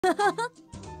I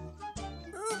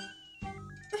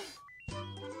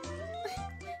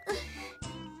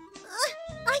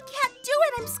can't do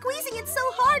it. I'm squeezing it so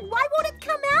hard. Why won't it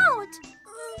come out?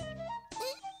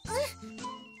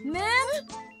 Man?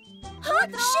 Huh?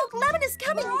 Shoot, Lemon is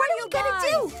coming. What are we gonna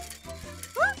do?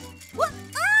 Huh? What?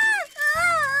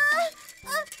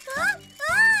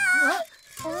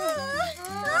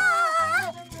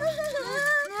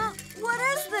 What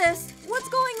is this? What's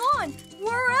going on?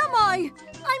 Where am I?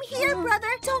 I'm here, brother.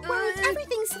 Don't worry.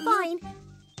 Everything's fine.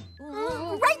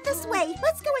 Right this way.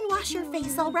 Let's go and wash your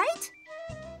face, all right?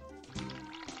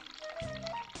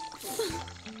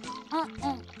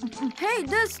 Hey,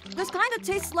 this kind of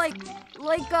tastes like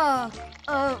oh,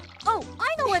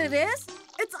 I know what it is.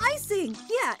 It's icing.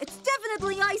 Yeah, it's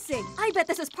definitely icing. I bet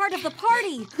this is part of the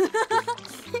party.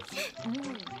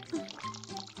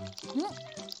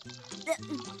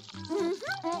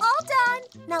 All done.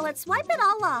 Now let's wipe it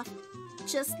all off.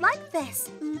 Just like this.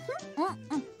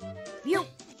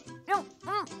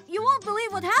 You won't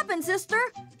believe what happened,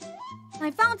 sister.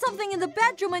 I found something in the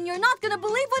bedroom and you're not gonna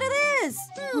believe what it is.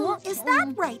 Is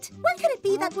that right? What could it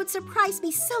be that would surprise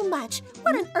me so much?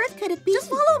 What on earth could it be? Just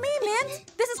follow me,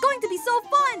 Mint. This is going to be so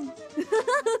fun.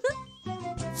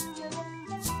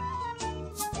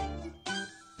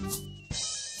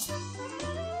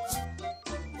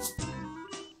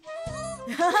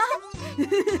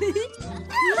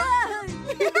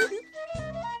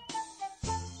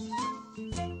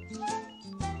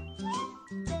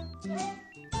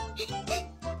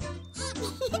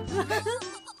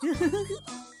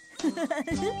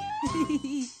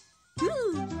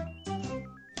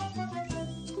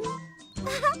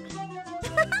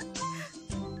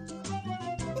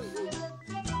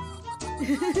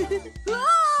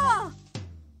 Ah!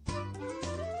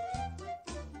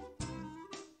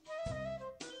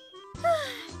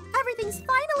 Everything's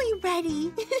finally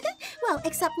ready. Well,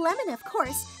 except Lemon, of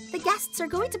course. The guests are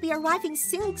going to be arriving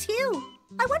soon, too.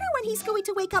 I wonder when he's going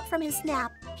to wake up from his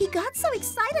nap. He got so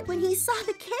excited when he saw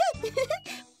the cake.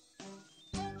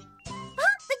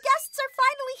 The guests are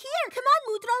finally here. Come on,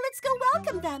 Mudra, let's go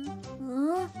welcome them.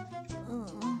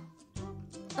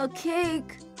 A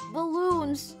cake,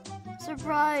 balloons,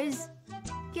 surprise,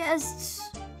 guests,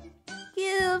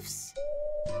 gifts.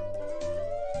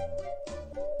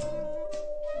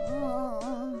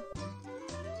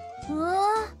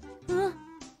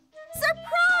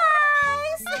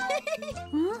 Surprise!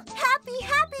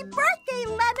 Happy birthday,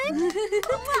 Lemon!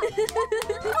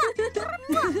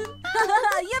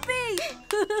 Yippee!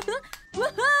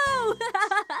 Woohoo!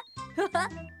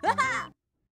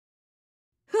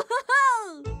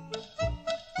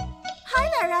 Hi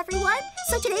there, everyone!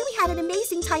 So today we had an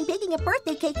amazing time baking a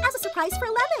birthday cake as a surprise for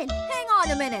Lemon. Hang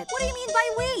on a minute. What do you mean by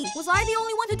we? Was I the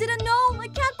only one who didn't know? I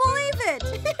can't believe it.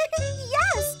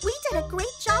 Yes, we did a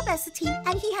great job as a team,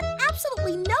 and he had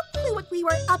absolutely no clue what we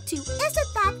were up to.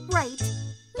 Isn't that right?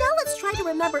 Now let's try to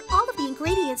remember all of the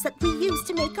ingredients that we used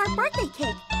to make our birthday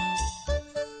cake.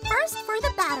 First, for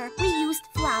the batter, we used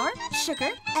flour,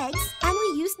 sugar, eggs, and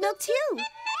we used milk too.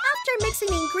 After mixing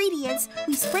the ingredients,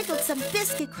 we sprinkled some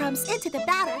biscuit crumbs into the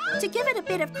batter to give it a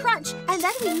bit of crunch, and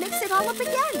then we mix it all up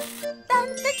again.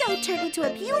 Then the dough turned into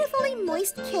a beautifully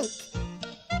moist cake.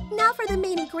 Now for the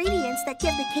main ingredients that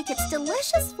give the cake its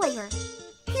delicious flavor.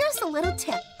 Here's a little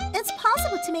tip. It's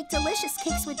possible to make delicious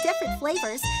cakes with different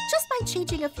flavors just by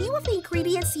changing a few of the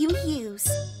ingredients you use.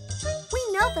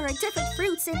 We know there are different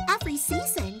fruits in every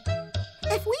season.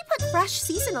 If we put fresh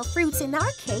seasonal fruits in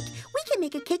our cake, we can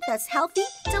make a cake that's healthy,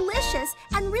 delicious,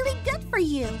 and really good for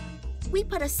you. We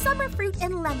put a summer fruit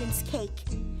in Lemon's cake.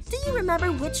 Do you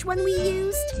remember which one we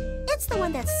used? It's the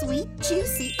one that's sweet,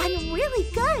 juicy, and really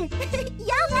good.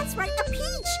 Yeah, that's right, a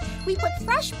peach. We put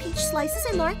fresh peach slices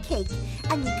in our cake,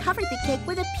 and we covered the cake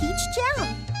with a peach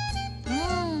jam.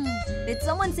 Did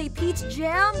someone say peach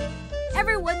jam?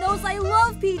 Everyone knows I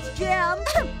love peach jam.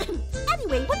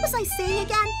 Anyway, what was I saying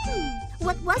again?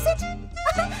 What was it?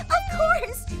 Of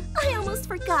course! I almost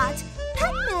forgot.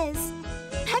 Pepmez.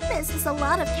 Pepmez has a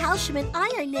lot of calcium and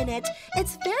iron in it.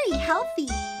 It's very healthy.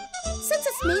 Since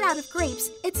it's made out of grapes,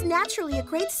 it's naturally a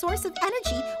great source of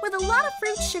energy with a lot of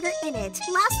fruit sugar in it.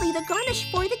 Lastly, the garnish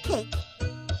for the cake.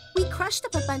 We crushed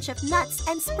up a bunch of nuts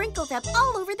and sprinkled them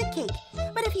all over the cake.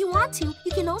 But if you want to,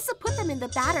 you can also put them in the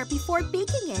batter before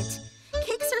baking it.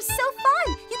 Cakes are so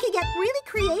fun! You can get really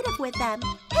creative with them.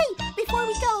 Hey, before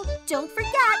we go, don't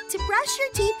forget to brush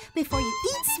your teeth before you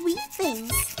eat sweet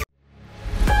things.